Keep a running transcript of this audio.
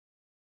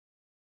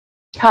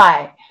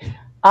Hi,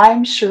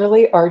 I'm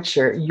Shirley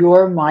Archer,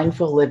 your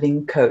mindful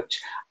living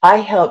coach. I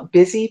help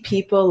busy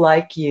people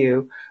like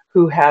you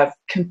who have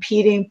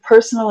competing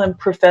personal and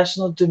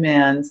professional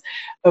demands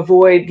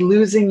avoid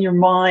losing your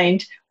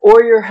mind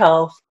or your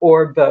health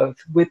or both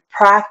with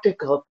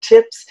practical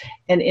tips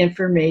and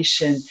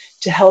information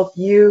to help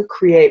you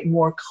create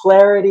more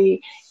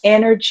clarity,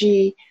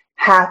 energy,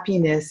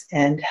 happiness,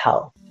 and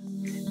health.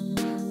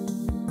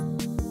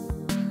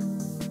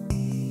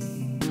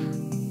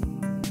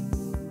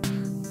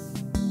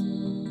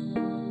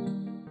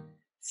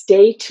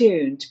 Stay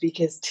tuned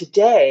because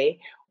today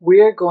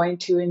we're going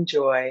to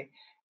enjoy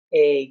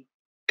a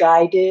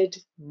guided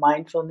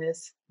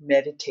mindfulness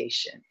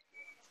meditation.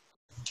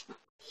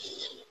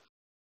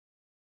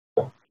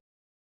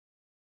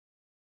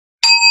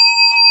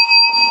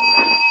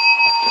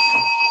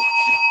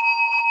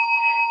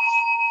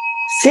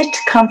 Sit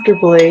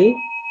comfortably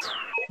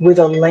with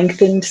a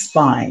lengthened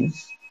spine.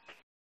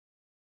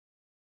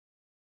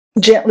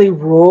 Gently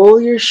roll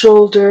your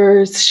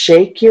shoulders,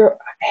 shake your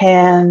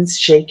hands,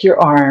 shake your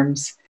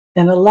arms,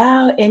 and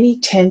allow any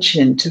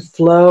tension to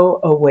flow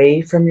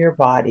away from your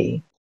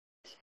body.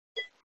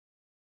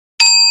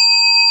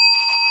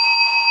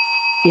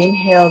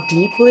 Inhale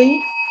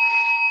deeply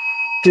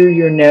through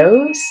your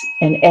nose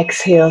and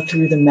exhale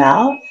through the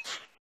mouth,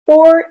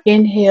 or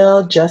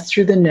inhale just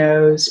through the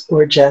nose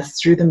or just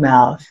through the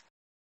mouth,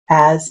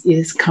 as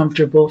is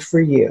comfortable for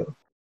you.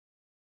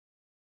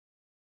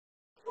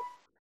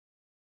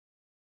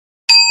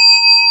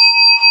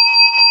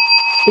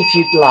 If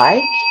you'd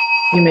like,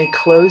 you may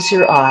close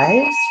your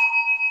eyes,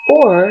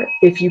 or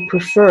if you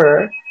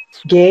prefer,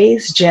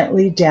 gaze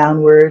gently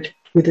downward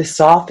with a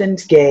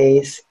softened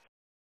gaze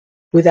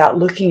without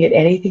looking at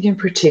anything in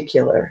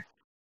particular.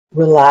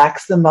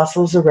 Relax the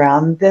muscles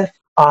around the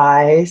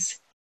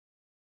eyes,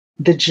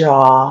 the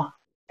jaw,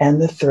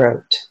 and the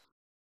throat.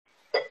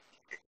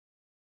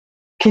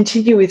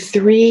 Continue with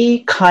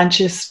 3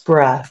 conscious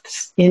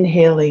breaths,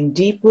 inhaling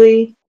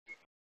deeply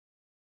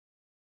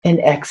and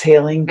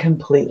exhaling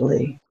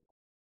completely.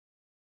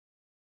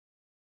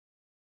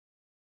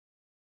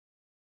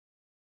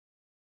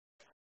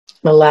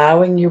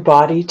 Allowing your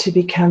body to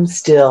become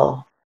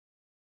still,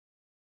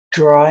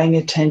 drawing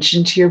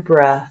attention to your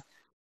breath,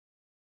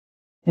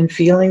 and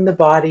feeling the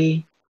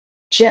body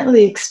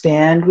gently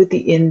expand with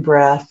the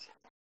in-breath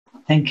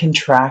and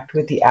contract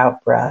with the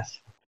out-breath.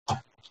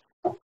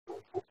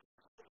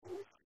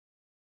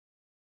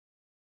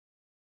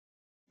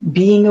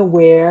 Being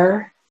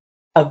aware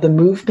of the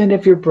movement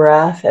of your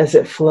breath as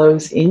it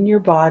flows in your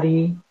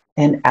body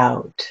and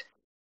out.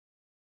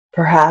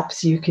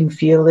 Perhaps you can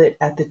feel it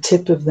at the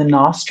tip of the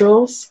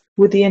nostrils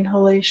with the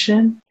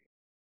inhalation,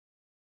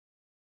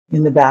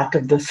 in the back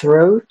of the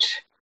throat,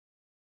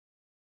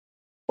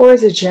 or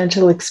as a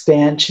gentle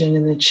expansion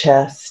in the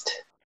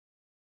chest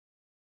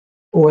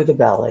or the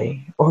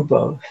belly, or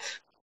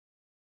both.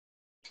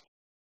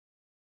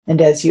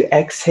 And as you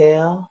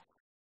exhale,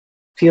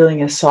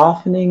 feeling a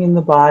softening in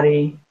the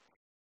body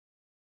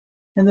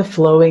and the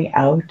flowing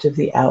out of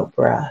the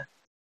out-breath.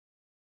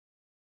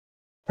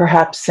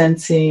 Perhaps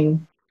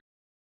sensing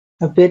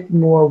a bit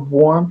more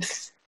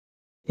warmth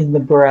in the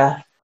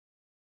breath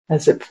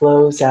as it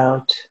flows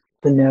out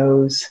the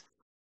nose.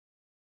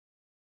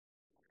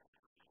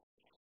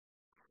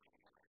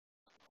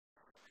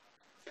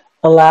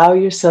 Allow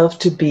yourself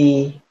to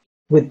be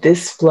with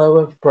this flow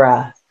of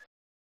breath.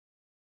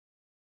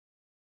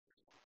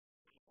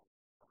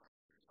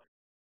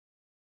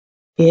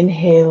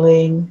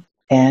 Inhaling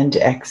and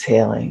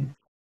exhaling.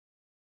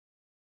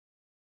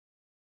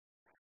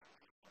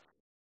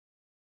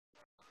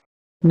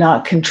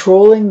 Not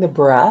controlling the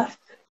breath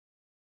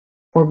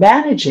or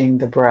managing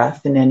the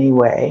breath in any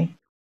way,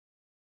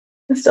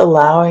 just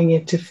allowing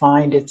it to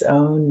find its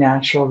own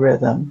natural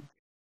rhythm.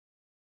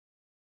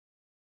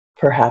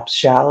 Perhaps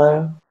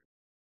shallow,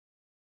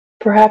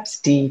 perhaps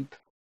deep.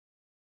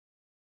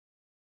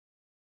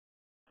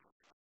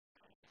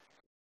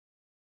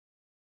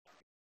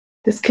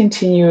 Just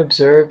continue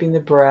observing the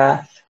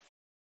breath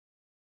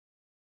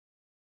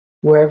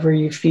wherever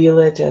you feel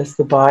it as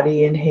the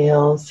body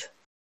inhales,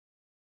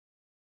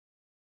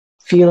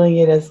 feeling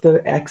it as the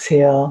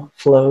exhale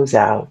flows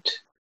out.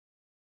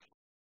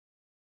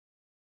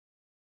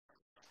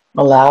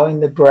 Allowing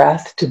the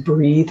breath to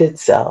breathe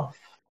itself.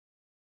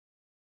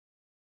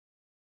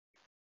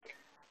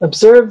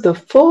 Observe the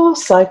full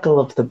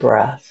cycle of the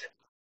breath.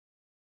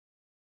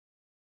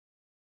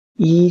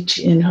 Each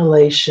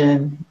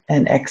inhalation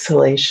and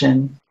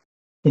exhalation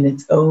in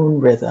its own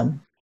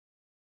rhythm.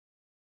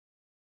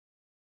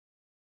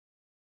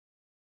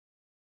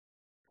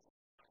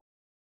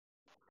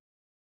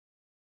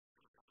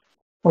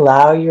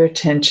 Allow your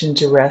attention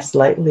to rest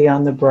lightly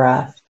on the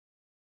breath.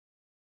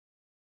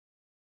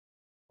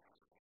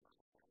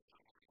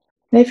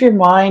 And if your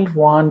mind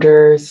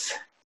wanders,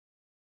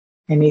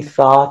 any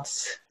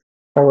thoughts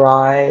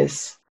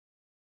arise,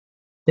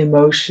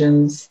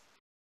 emotions,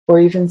 or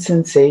even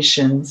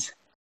sensations,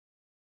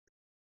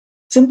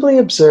 simply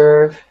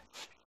observe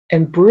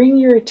and bring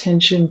your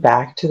attention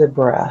back to the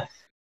breath.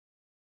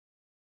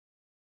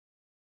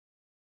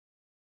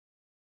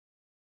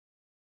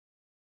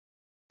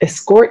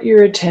 Escort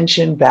your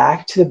attention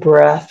back to the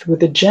breath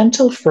with a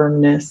gentle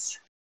firmness,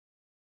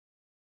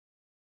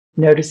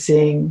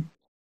 noticing,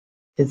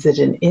 is it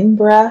an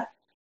in-breath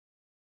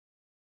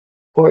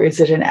or is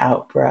it an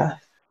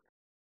out-breath?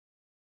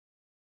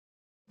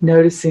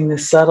 Noticing the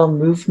subtle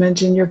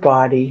movement in your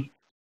body,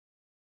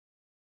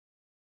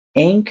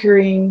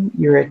 anchoring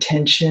your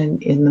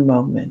attention in the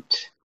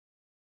moment.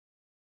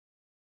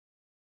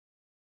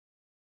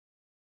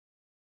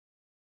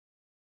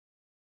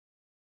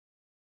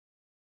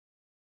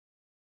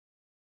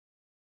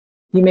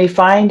 You may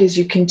find as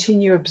you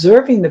continue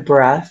observing the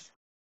breath,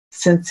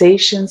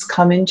 sensations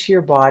come into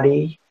your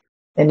body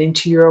and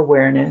into your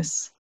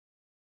awareness,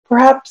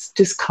 perhaps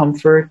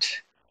discomfort,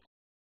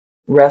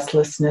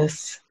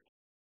 restlessness.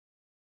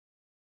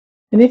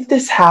 And if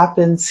this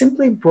happens,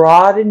 simply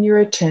broaden your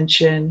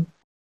attention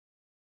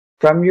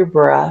from your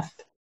breath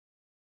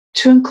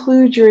to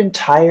include your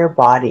entire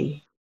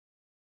body,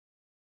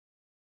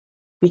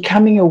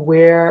 becoming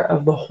aware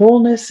of the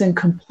wholeness and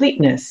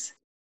completeness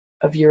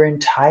of your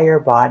entire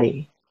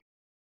body.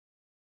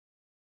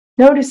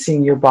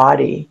 Noticing your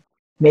body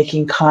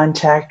making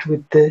contact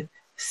with the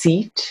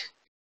seat,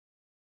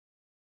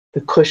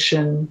 the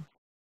cushion,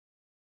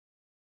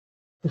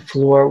 the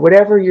floor,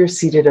 whatever you're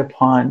seated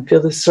upon.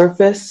 Feel the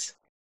surface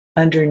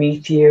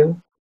underneath you.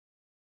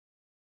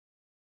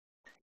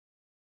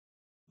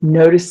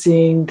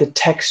 Noticing the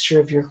texture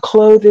of your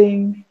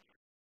clothing,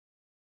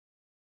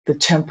 the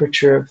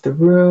temperature of the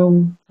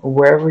room, or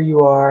wherever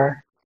you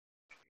are.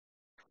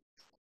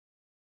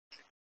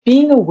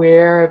 Being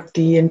aware of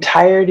the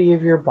entirety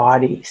of your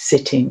body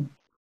sitting.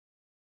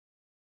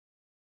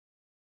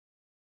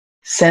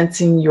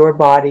 Sensing your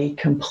body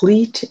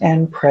complete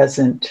and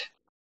present.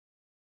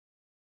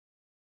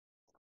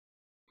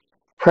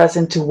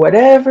 Present to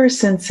whatever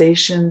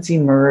sensations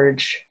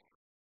emerge.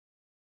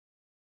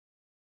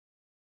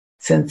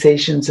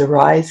 Sensations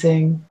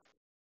arising.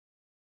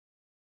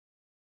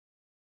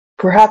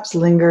 Perhaps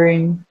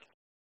lingering.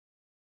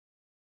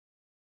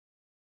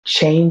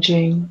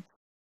 Changing.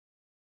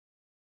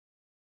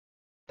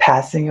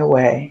 Passing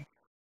away.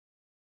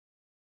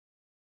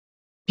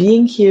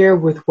 Being here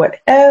with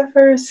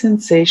whatever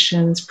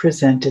sensations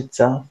present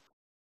itself.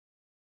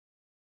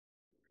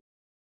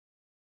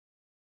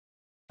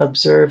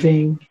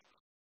 Observing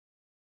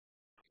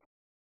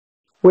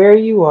where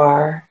you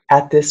are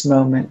at this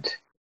moment.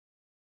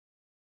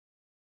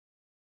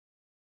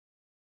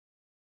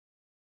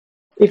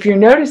 If you're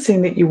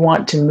noticing that you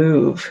want to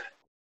move,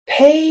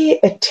 pay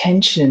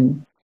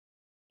attention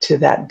to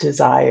that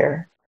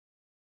desire.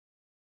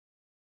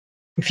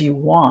 If you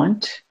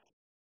want,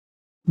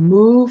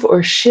 move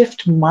or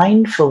shift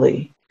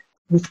mindfully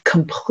with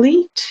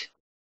complete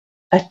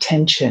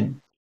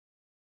attention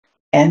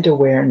and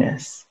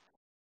awareness.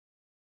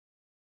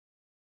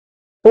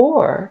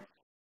 Or,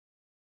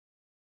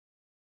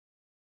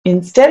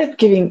 instead of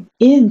giving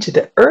in to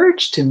the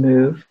urge to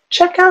move,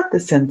 check out the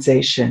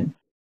sensation.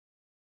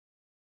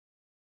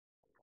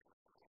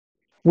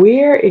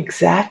 Where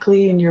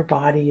exactly in your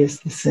body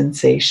is the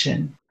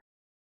sensation?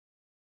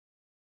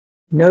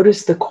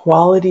 Notice the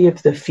quality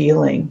of the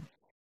feeling.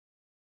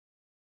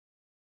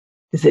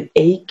 Is it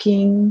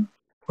aching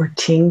or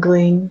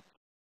tingling?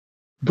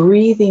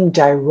 Breathing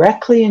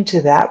directly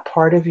into that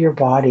part of your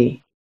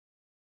body.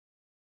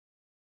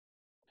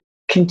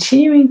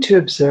 Continuing to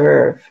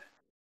observe,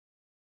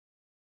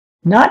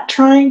 not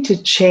trying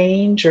to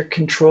change or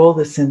control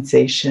the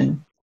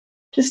sensation,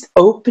 just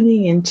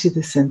opening into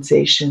the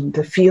sensation,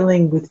 the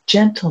feeling with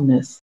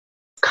gentleness,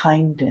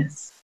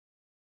 kindness.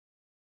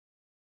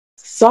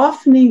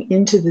 Softening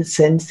into the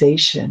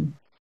sensation,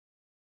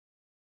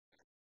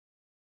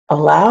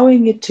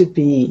 allowing it to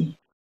be,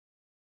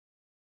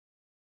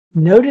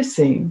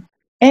 noticing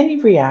any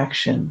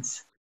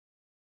reactions,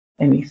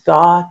 any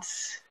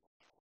thoughts,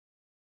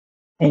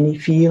 any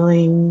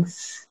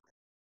feelings.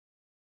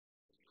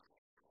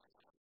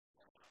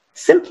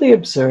 Simply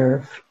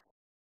observe.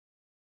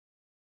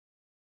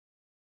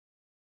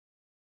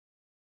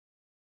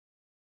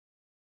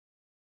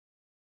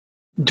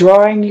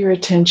 Drawing your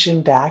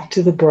attention back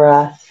to the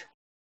breath,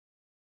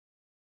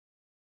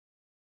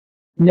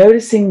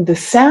 noticing the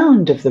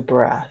sound of the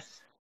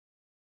breath.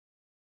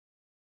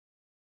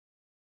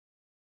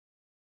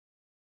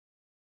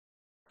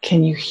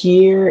 Can you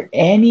hear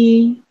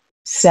any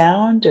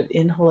sound of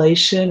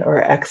inhalation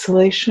or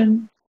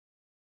exhalation?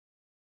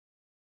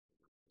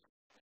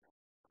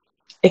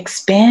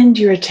 Expand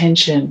your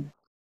attention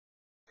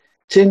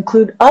to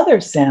include other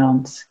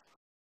sounds.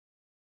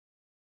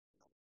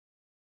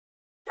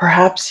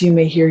 Perhaps you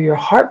may hear your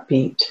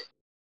heartbeat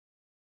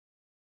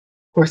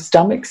or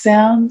stomach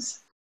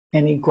sounds,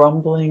 any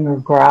grumbling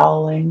or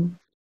growling.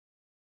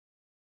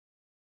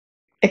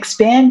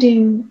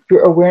 Expanding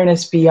your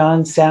awareness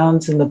beyond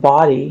sounds in the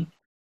body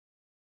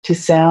to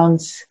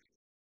sounds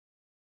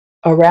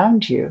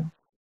around you.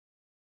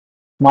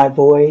 My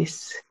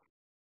voice,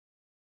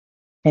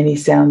 any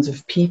sounds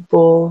of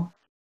people,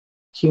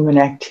 human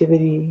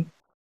activity,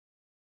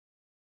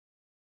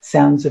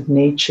 sounds of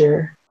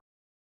nature.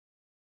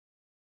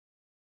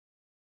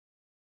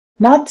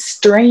 not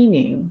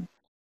straining,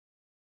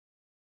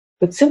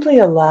 but simply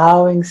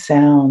allowing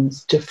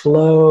sounds to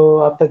flow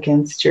up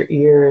against your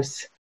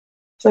ears.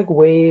 It's like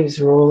waves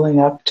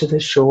rolling up to the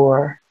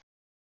shore.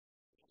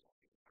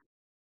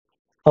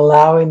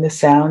 Allowing the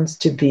sounds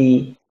to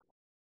be.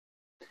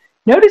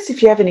 Notice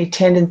if you have any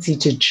tendency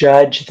to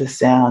judge the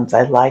sounds.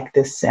 I like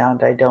this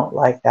sound, I don't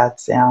like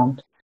that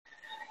sound.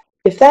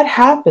 If that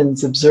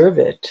happens, observe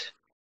it.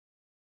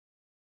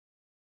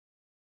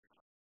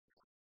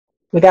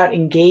 Without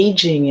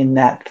engaging in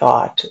that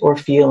thought or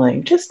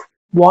feeling, just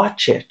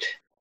watch it.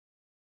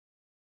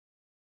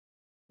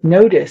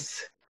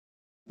 Notice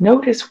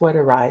what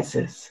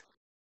arises.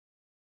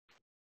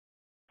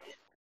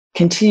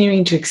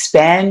 Continuing to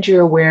expand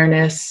your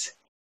awareness,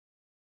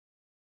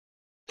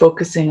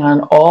 focusing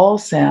on all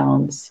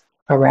sounds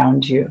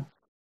around you.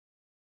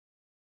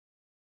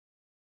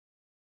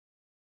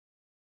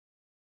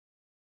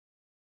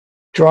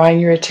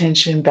 Drawing your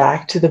attention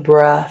back to the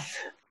breath.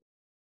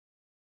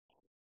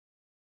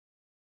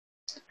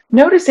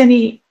 Notice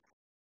any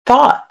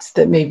thoughts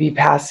that may be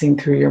passing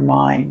through your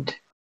mind.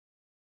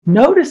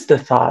 Notice the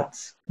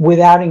thoughts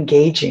without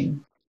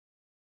engaging.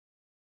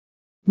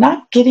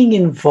 Not getting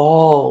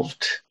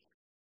involved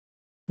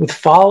with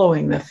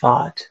following the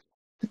thought,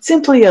 but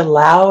simply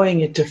allowing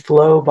it to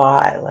flow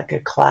by like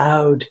a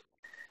cloud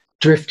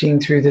drifting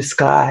through the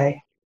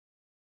sky.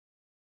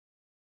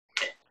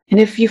 And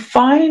if you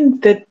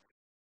find that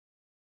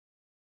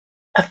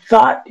a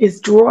thought is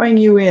drawing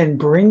you in,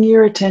 bring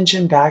your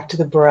attention back to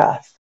the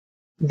breath.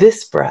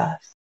 This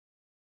breath.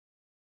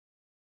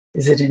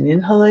 Is it an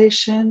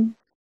inhalation?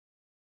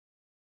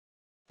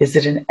 Is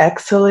it an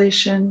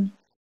exhalation?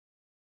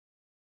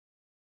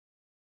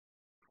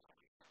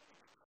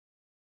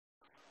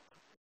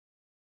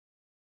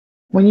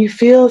 When you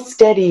feel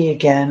steady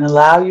again,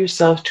 allow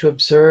yourself to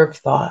observe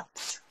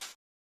thoughts.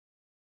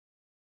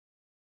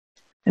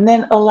 And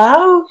then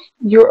allow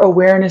your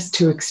awareness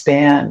to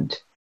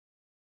expand.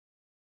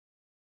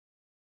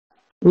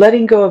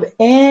 Letting go of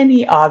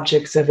any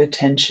objects of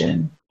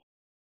attention,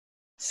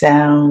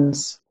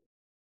 sounds,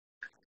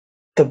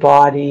 the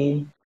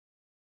body,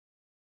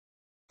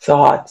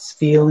 thoughts,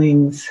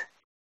 feelings.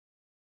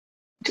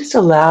 Just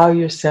allow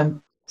yourself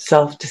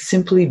to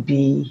simply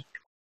be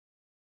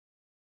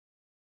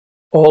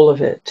all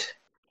of it,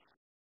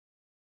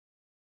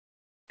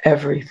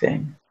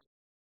 everything.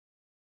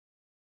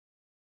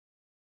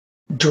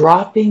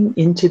 Dropping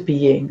into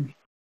being,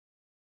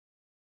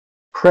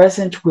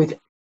 present with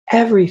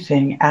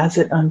everything as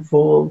it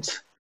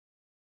unfolds,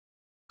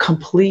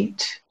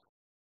 complete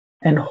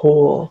and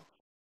whole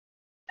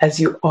as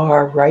you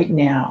are right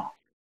now.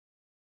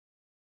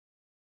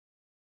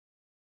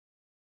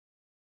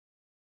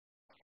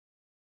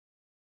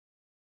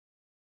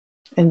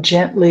 And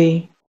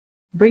gently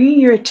bringing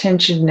your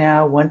attention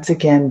now once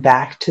again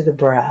back to the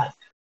breath,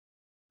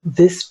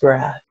 this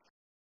breath.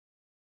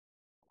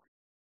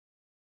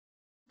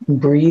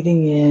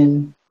 Breathing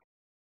in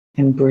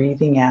and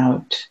breathing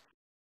out.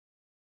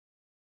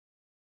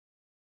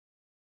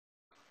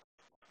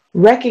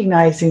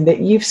 Recognizing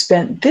that you've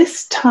spent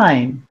this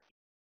time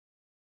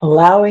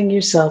allowing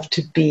yourself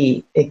to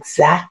be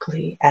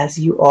exactly as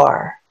you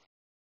are,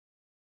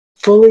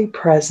 fully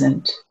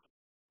present,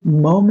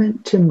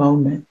 moment to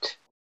moment.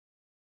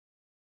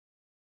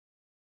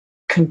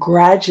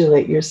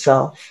 Congratulate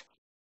yourself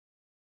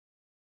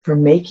for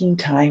making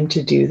time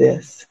to do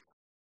this.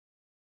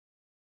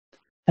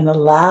 And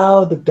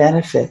allow the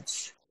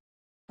benefits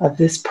of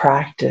this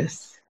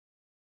practice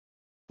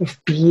of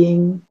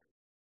being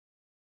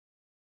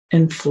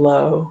and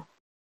flow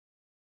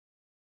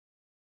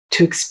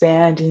to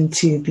expand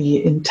into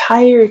the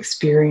entire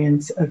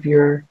experience of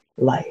your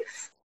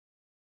life.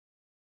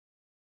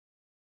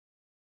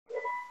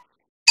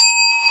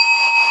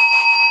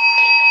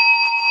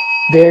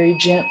 Very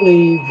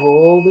gently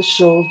roll the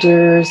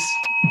shoulders,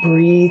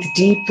 breathe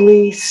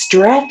deeply,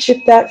 stretch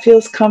if that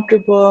feels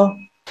comfortable.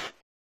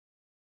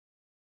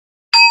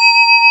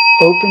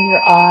 Open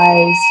your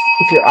eyes.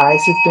 If your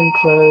eyes have been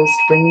closed,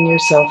 bringing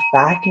yourself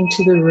back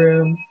into the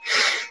room,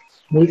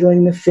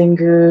 wiggling the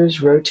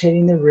fingers,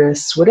 rotating the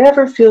wrists,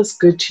 whatever feels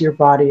good to your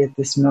body at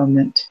this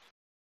moment.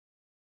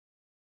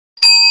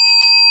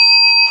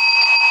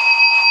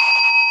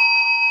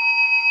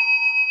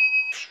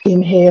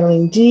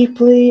 Inhaling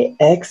deeply,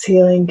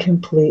 exhaling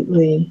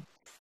completely.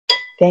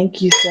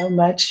 Thank you so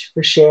much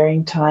for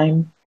sharing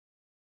time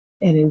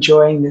and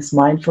enjoying this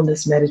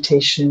mindfulness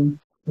meditation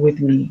with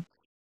me.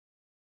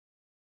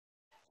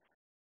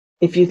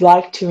 If you'd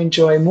like to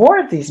enjoy more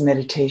of these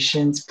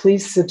meditations,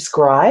 please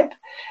subscribe,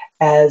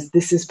 as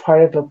this is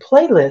part of a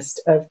playlist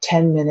of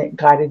 10-minute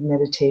guided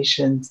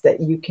meditations that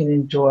you can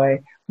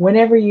enjoy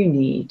whenever you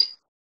need.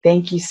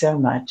 Thank you so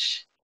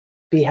much.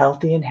 Be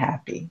healthy and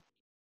happy.